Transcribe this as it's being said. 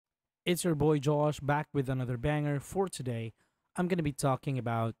It's your boy Josh back with another banger. For today, I'm going to be talking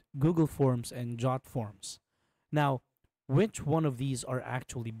about Google Forms and Jotforms. Now, which one of these are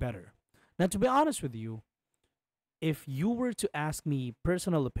actually better? Now, to be honest with you, if you were to ask me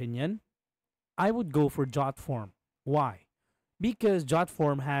personal opinion, I would go for Jotform. Why? Because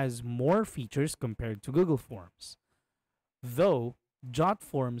Jotform has more features compared to Google Forms. Though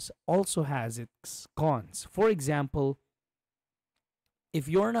Jotforms also has its cons. For example, if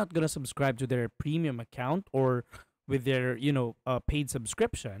you're not gonna subscribe to their premium account or with their paid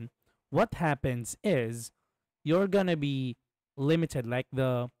subscription, what happens is you're gonna be limited. Like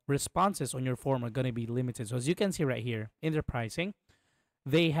the responses on your form are gonna be limited. So as you can see right here in their pricing,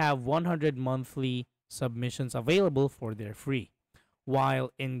 they have 100 monthly submissions available for their free.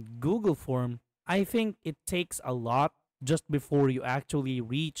 While in Google Form, I think it takes a lot just before you actually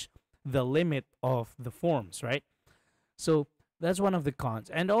reach the limit of the forms, right? So that's one of the cons.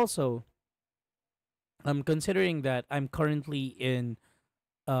 And also, I'm considering that I'm currently in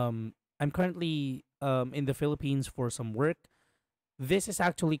the Philippines for some work. This is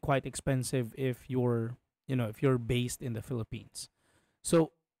actually quite expensive if you're based in the Philippines.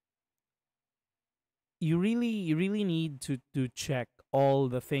 So you really need to check all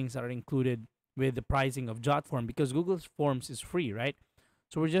the things that are included with the pricing of Jotform because Google Forms is free, right?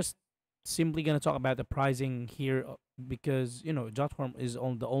 So we're just simply gonna talk about the pricing here because Jotform is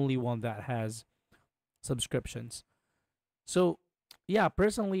the only one that has subscriptions. So yeah,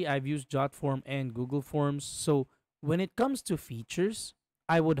 personally, I've used Jotform and Google Forms. So when it comes to features,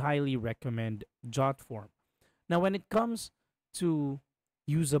 I would highly recommend Jotform. Now, when it comes to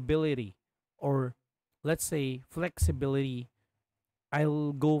usability or let's say flexibility,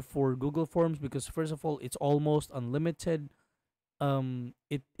 I'll go for Google Forms because first of all, it's almost unlimited.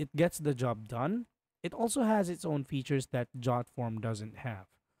 It gets the job done. It also has its own features that Jotform doesn't have.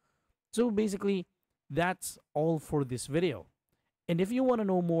 So basically, that's all for this video. And if you want to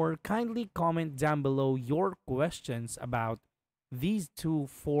know more, kindly comment down below your questions about these two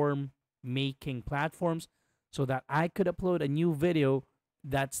form making platforms so that I could upload a new video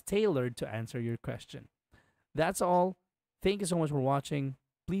that's tailored to answer your question. That's all. Thank you so much for watching.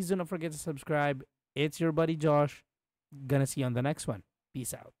 Please do not forget to subscribe. It's your buddy Josh. Gonna see you on the next one.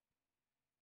 Peace out.